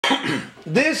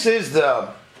This is the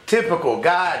typical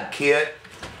guide kit.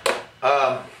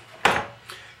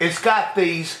 It's got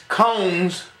these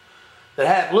cones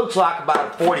that looks like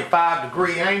about a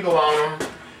 45-degree angle on them,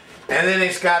 and then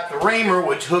it's got the reamer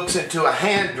which hooks into a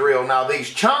hand drill. Now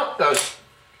these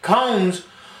cones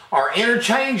are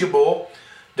interchangeable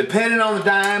depending on the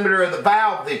diameter of the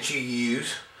valve that you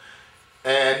use,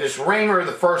 and this reamer,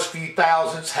 the first few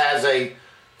thousandths, has a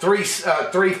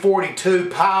 342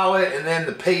 pilot, and then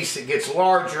the piece that gets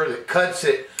larger that cuts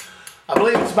it, I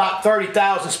believe it's about 30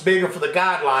 thousandths bigger for the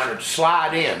guide liner to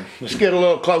slide in. Let's get a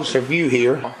little closer view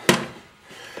here.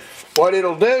 What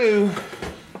it'll do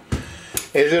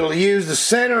is it'll use the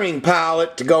centering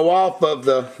pilot to go off of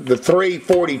the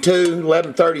 342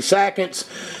 11/32,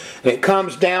 and it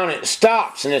comes down and it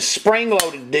stops, and it's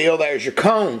spring-loaded deal. There's your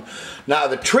cone. Now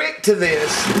the trick to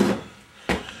this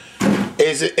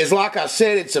is like I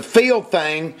said, it's a feel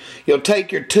thing. You'll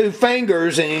take your two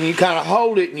fingers and you kind of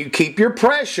hold it and you keep your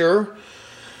pressure.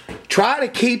 Try to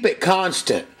keep it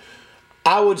constant.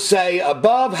 I would say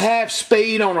above half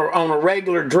speed on a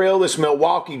regular drill, this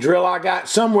Milwaukee drill I got,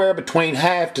 somewhere between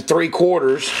half to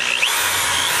 3/4.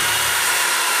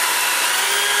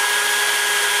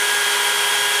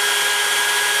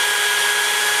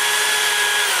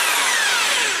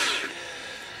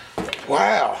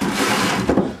 Wow.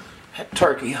 That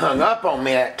turkey hung up on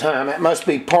me that time. That must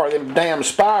be part of them damn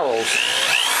spirals.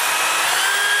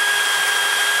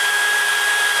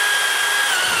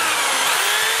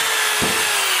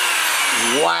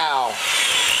 Wow.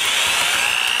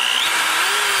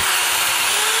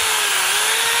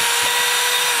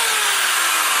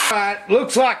 Alright,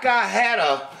 looks like I had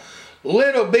a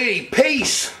little bitty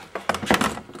piece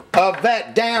of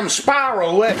that damn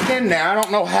spiral left in there. I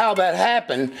don't know how that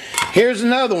happened. Here's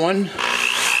another one.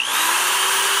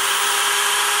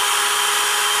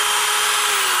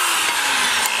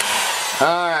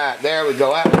 Alright, there we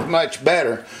go. That was much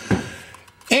better.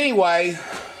 Anyway,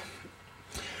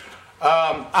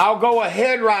 I'll go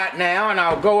ahead right now and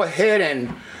I'll go ahead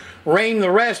and ream the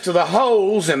rest of the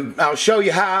holes, and I'll show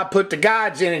you how I put the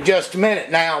guides in just a minute.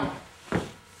 Now,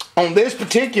 on this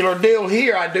particular deal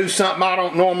here, I do something I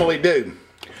don't normally do.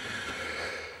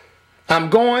 I'm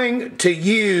going to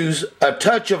use a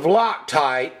touch of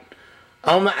Loctite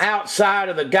on the outside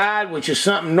of the guide, which is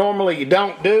something normally you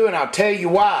don't do, and I'll tell you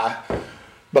why.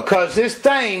 Because this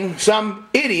thing, some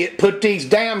idiot put these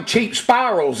damn cheap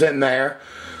spirals in there.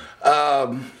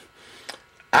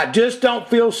 I just don't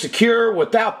feel secure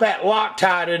without that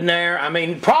Loctite in there. I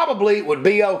mean, probably it would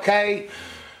be okay,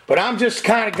 but I'm just the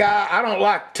kind of guy, I don't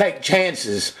like to take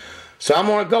chances. So I'm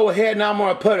going to go ahead and I'm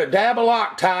going to put a dab of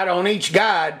Loctite on each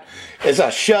guide as I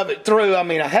shove it through. I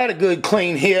mean, I had a good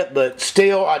clean hit, but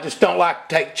still, I just don't like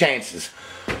to take chances.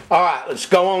 Alright, let's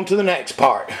go on to the next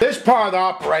part. This part of the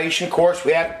operation, of course,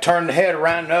 we have to turn the head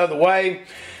around the other way.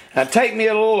 Now take me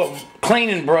a little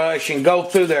cleaning brush and go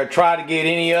through there, try to get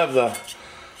any of the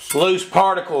loose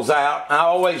particles out. I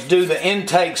always do the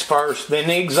intakes first, then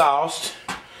the exhaust.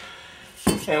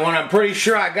 And when I'm pretty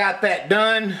sure I got that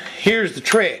done, here's the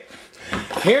trick.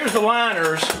 Here's the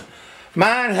liners.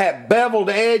 Mine have beveled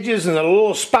edges and the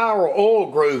little spiral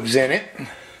oil grooves in it.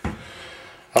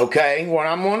 Okay, what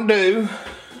I'm going to do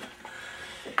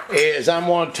is I'm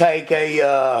going to take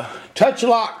a touch of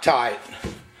Loctite.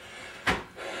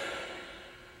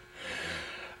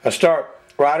 I start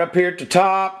right up here at the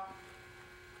top,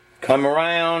 come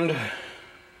around,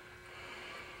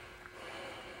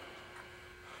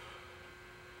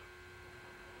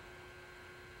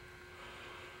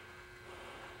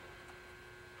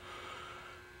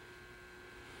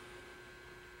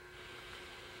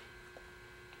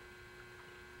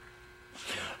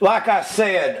 like I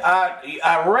said,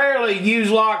 I rarely use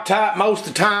Loctite. Most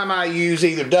of the time I use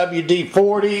either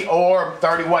WD-40 or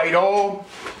 30 weight oil.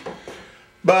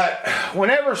 But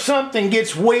whenever something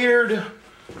gets weird,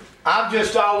 I've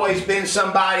just always been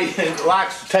somebody that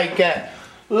likes to take that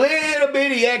little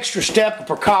bitty extra step of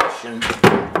precaution,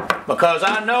 because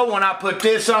I know when I put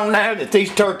this on there that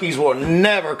these turkeys will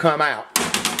never come out.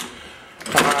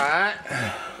 Alright.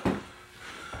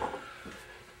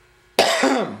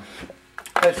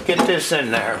 Let's get this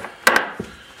in there.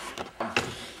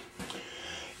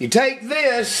 You take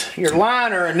this, your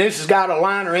liner, and this has got a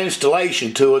liner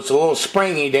installation to it. It's a little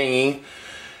springy dingy,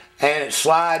 and it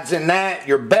slides in that.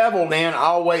 Your beveled end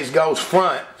always goes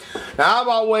front. Now I've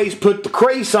always put the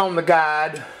crease on the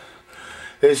guide.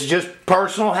 This is just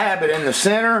personal habit in the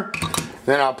center.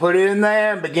 Then I'll put it in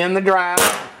there and begin the drive.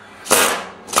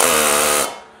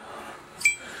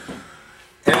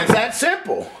 And it's that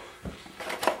simple.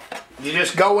 You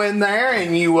just go in there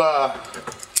and you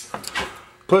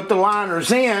put the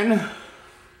liners in.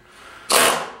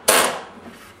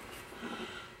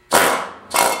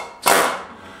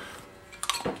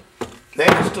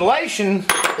 The installation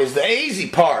is the easy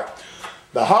part.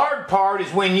 The hard part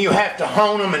is when you have to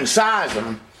hone them and size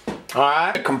them.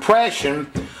 Alright,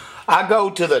 compression, I go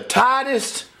to the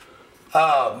tightest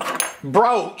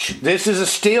broach. This is a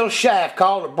steel shaft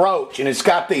called a broach, and it's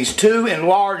got these two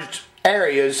enlarged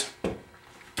areas,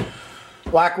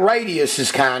 like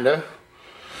radiuses kinda,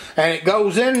 and it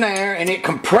goes in there and it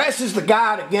compresses the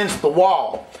guide against the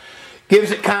wall. Gives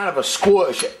it kind of a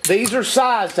squish. These are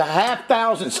sized to 1/2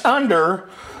 thousandths under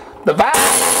the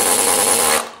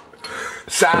valve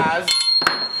size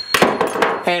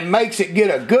and makes it get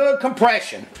a good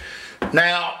compression.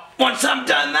 Now, once I'm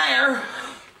done there,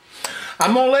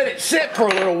 I'm going to let it sit for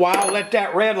a little while, let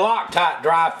that red Loctite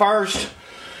dry first.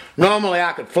 Normally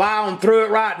I could fly on through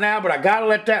it right now, but I got to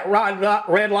let that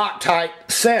red Loctite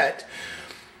set.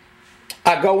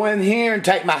 I go in here and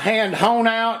take my hand hone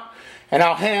out, and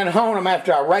I'll hand hone them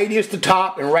after I radius the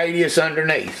top and radius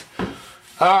underneath.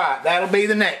 Alright, that'll be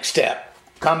the next step.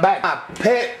 Come back. My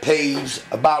pet peeves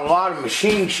about a lot of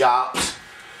machine shops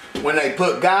when they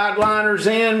put guide liners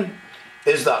in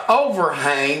is the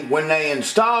overhang when they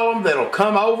install them that'll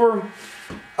come over.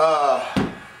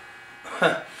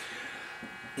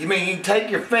 You mean you can take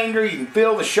your finger, you can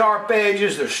feel the sharp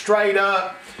edges, they're straight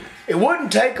up. It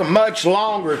wouldn't take them much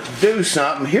longer to do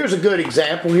something. Here's a good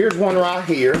example. Here's one right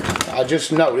here. I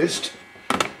just noticed.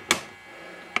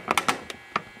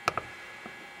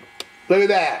 Look at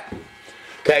that.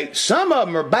 Okay, some of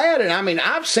them are bad, and I mean,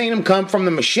 I've seen them come from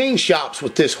the machine shops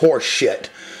with this horse shit.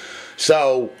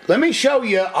 So, let me show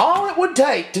you all it would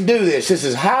take to do this. This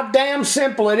is how damn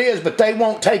simple it is, but they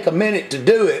won't take a minute to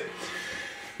do it.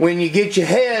 When you get your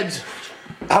heads,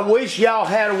 I wish y'all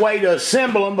had a way to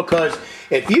assemble them, because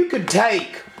if you could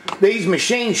take these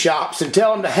machine shops and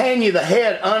tell them to hand you the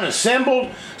head unassembled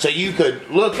so you could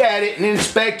look at it and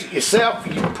inspect it yourself,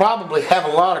 you'd probably have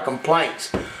a lot of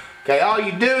complaints. Okay, all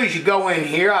you do is you go in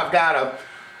here. I've got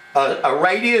a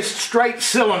radius straight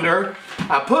cylinder.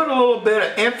 I put a little bit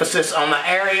of emphasis on the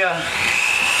area.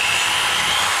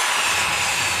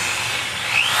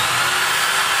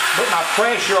 Put my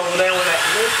pressure over there where that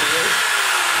lip is.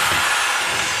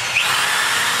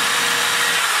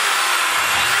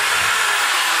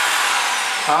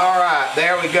 Alright,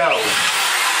 there we go.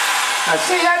 Now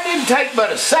see, that didn't take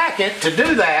but a second to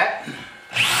do that.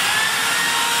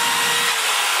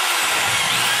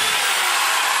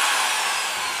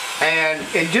 And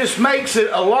it just makes it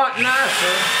a lot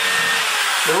nicer.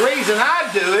 The reason I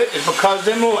do it is because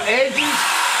them little edges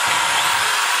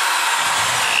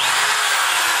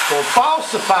will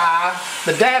falsify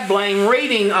the dabbling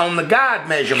reading on the guide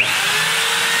measurement.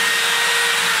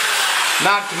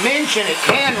 Not to mention, it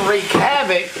can wreak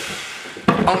havoc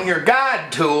on your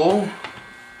guide tool.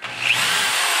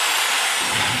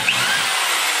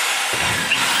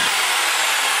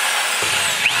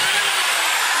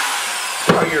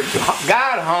 Or your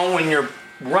guide hone when you're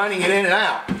running it in and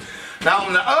out. Now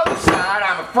on the other side,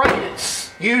 I'm afraid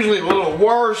it's usually a little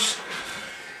worse.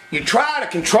 You try to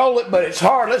control it, but it's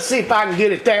hard. Let's see if I can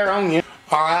get it there on you.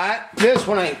 Alright, this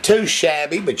one ain't too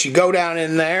shabby, but you go down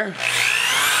in there.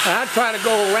 I try to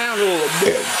go around a little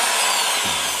bit.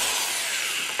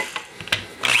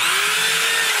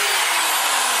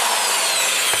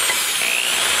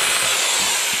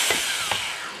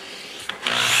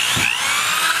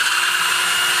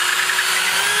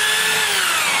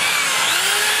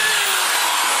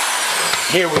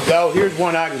 Here we go. Here's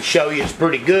one I can show you. It's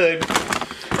pretty good.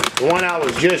 The one I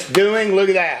was just doing, look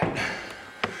at that.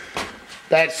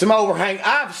 That's some overhang.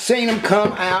 I've seen them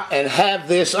come out and have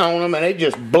this on them, and it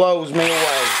just blows me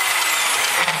away.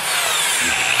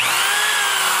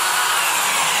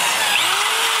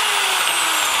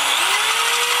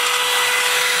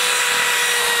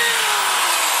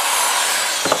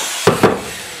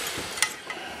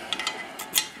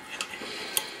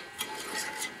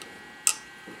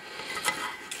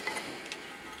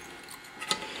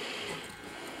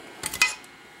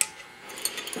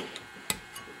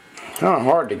 Kind of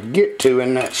hard to get to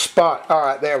in that spot.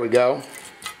 Alright, there we go.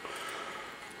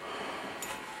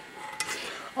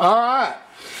 Alright.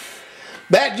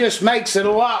 That just makes it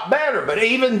a lot better, but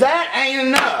even that ain't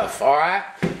enough, alright?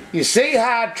 You see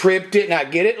how I tripped it and I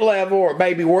get it level, or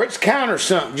maybe where it's counter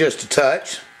something just a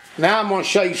touch. Now I'm going to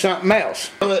show you something else.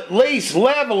 I'll at least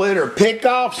level it or pick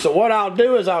off, so what I'll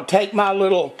do is I'll take my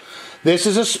little, this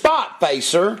is a spot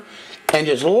facer, and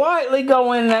just lightly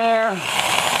go in there.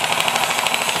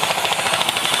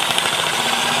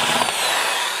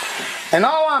 And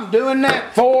all I'm doing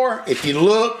that for, if you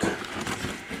look,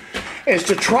 is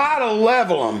to try to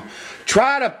level them.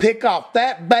 Try to pick off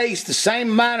that base, the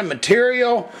same amount of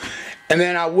material, and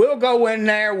then I will go in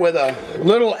there with a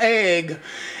little egg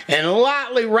and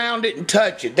lightly round it and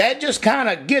touch it. That just kind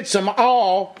of gets them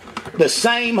all the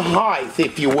same height,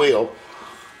 if you will,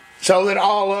 so that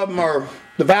all of them are,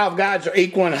 the valve guides are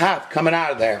equal in height coming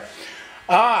out of there.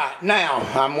 Alright, now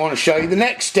I'm going to show you the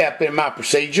next step in my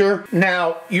procedure.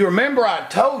 Now, you remember I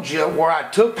told you where I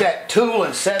took that tool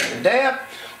and set the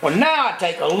depth? Well, now I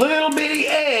take a little bitty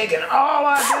egg and all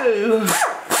I do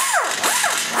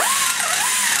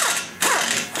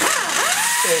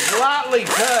is lightly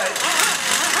touch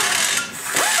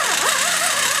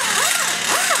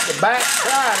the back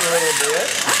side a little bit.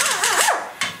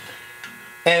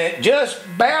 And it just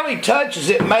barely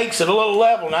touches it, makes it a little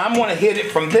level. Now I'm going to hit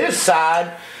it from this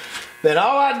side. Then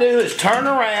all I do is turn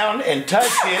around and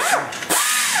touch it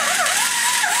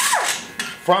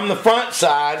from the front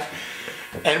side.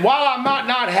 And while I might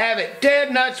not have it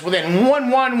dead nuts within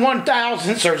 1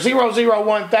 thousandths or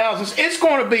 0.01 thousandths, it's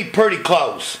going to be pretty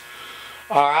close.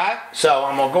 Alright, so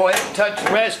I'm going to go ahead and touch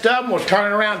the rest of them. We'll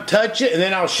turn it around and touch it, and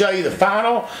then I'll show you the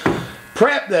final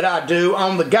prep that I do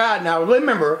on the guide. Now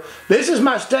remember, this is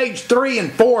my stage 3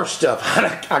 and 4 stuff.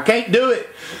 I can't do it,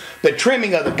 the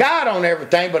trimming of the guide on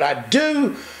everything, but I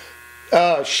do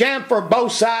chamfer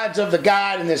both sides of the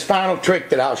guide in this final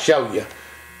trick that I'll show you.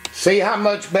 See how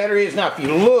much better it is? Now if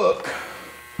you look,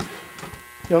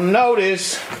 you'll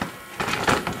notice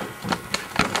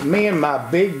me and my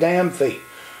big damn feet.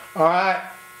 Alright,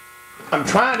 I'm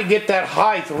trying to get that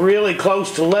height really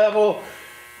close to level,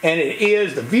 and it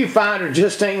is. The viewfinder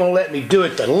just ain't gonna let me do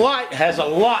it. The light has a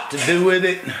lot to do with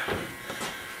it.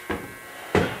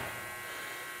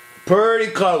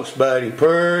 Pretty close, buddy,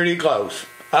 pretty close.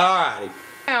 Alrighty,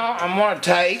 now I'm gonna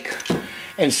take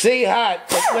and see how it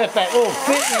left that little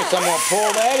thickness. I'm gonna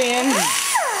pull that in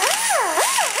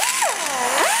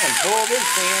and pull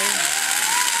this in.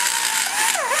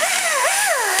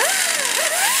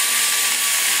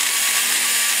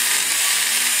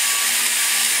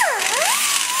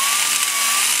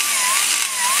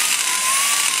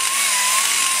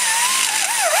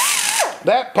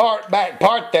 That back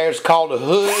part there is called a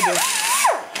hood,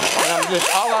 and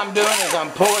all I'm doing is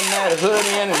I'm pulling that hood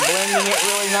in and blending it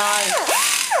really nice.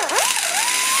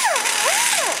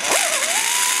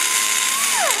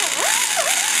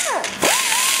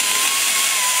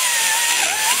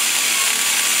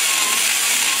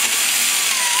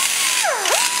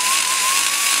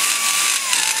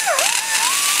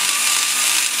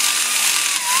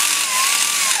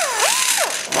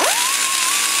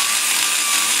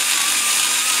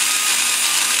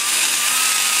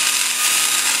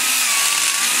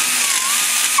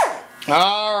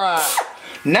 Alright,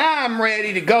 now I'm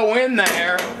ready to go in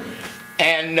there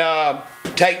and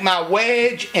take my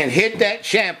wedge and hit that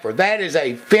chamfer. That is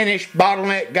a finished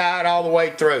bottleneck guide all the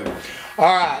way through.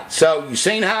 Alright, so you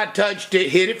seen how I touched it,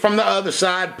 hit it from the other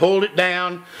side, pulled it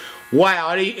down.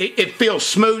 Wow, it feels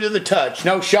smooth to the touch,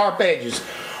 no sharp edges.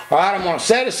 Alright, I'm going to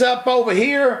set us up over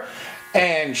here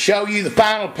and show you the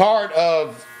final part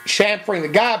of chamfering the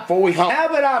guide before we home. Now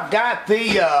that I've got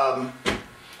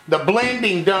the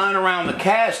blending done around the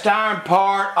cast iron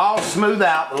part, all smooth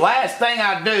out, the last thing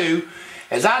I do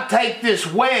is I take this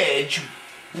wedge.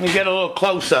 Let me get a little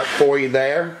close up for you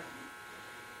there.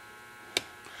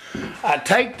 I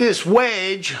take this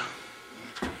wedge,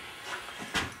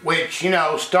 which, you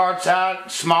know, starts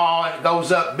out small and it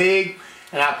goes up big,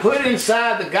 and I put it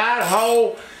inside the guide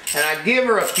hole and I give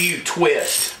her a few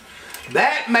twists.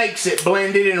 That makes it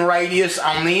blended in radius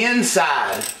on the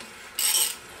inside.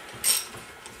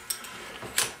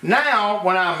 Now,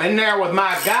 when I'm in there with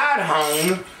my guide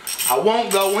hone, I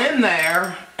won't go in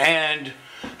there and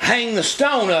hang the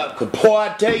stone up. Because, boy, I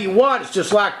tell you what, it's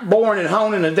just like boring and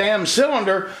honing a damn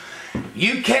cylinder.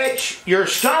 You catch your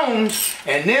stones,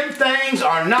 and them things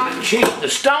are not cheap. The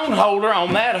stone holder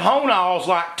on that hone-all is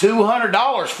like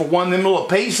 $200 for one of them little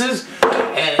pieces.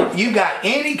 And if you got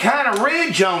any kind of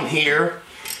ridge on here,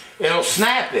 it'll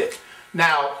snap it.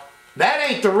 Now,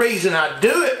 that ain't the reason I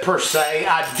do it per se.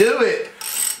 I do it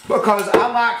because I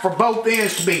like for both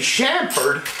ends to be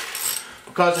chamfered,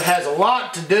 because it has a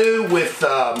lot to do with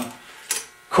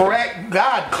correct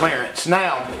guide clearance.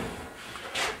 Now,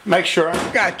 make sure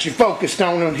I've got you focused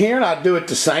on here, and I do it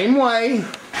the same way.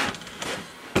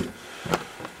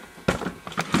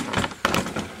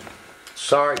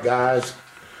 Sorry guys,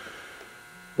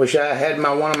 wish I had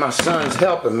one of my sons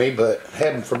helping me, but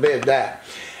heaven forbid that.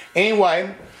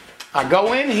 Anyway, I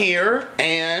go in here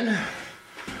and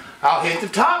I'll hit the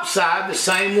top side the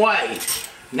same way.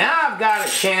 Now I've got a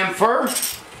chamfer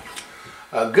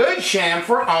a good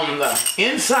chamfer on the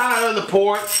inside of the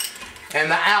port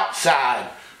and the outside.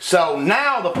 So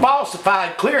now the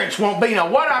falsified clearance won't be. Now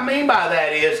what I mean by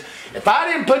that is, if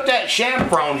I didn't put that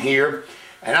chamfer on here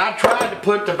and I tried to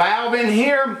put the valve in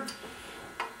here,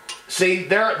 see,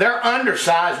 they're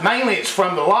undersized. Mainly it's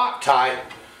from the Loctite,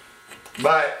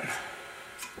 but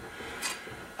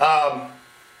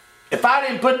if I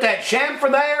didn't put that chamfer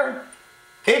there,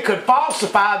 it could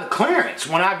falsify the clearance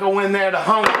when I go in there to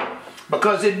hone it,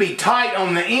 because it'd be tight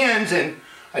on the ends and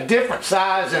a different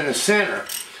size in the center.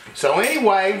 So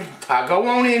anyway, I go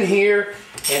on in here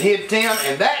and hit them,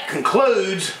 and that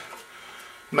concludes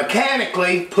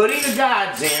mechanically putting the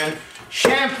guides in,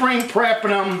 chamfering, prepping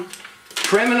them,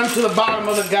 trimming them to the bottom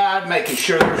of the guide, making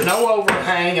sure there's no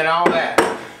overhang and all that.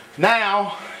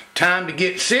 Now, time to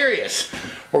get serious.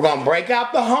 We're going to break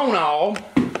out the hone awl,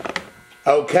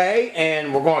 okay,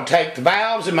 and we're going to take the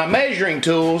valves and my measuring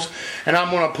tools, and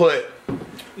I'm going to put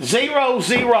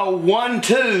 0012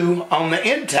 on the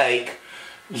intake,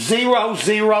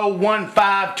 0015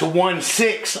 to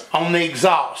 16 on the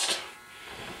exhaust.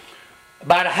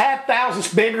 About a half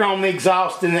thousandths bigger on the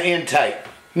exhaust than the intake.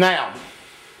 Now,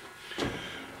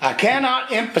 I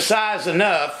cannot emphasize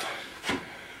enough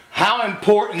how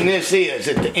important this is.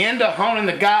 At the end of honing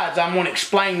the guides, I'm going to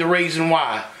explain the reason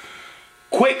why.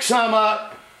 Quick sum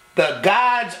up, the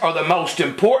guides are the most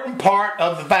important part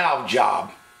of the valve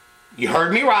job. You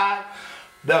heard me right.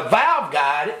 The valve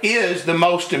guide is the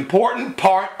most important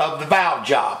part of the valve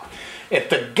job. If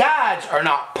the guides are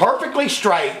not perfectly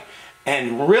straight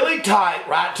and really tight,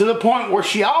 right to the point where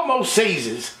she almost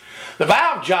seizes, the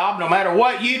valve job, no matter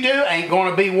what you do, ain't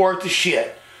going to be worth a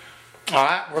shit.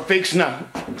 Alright, we're fixing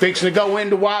to go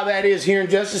into why that is here in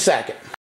just a second.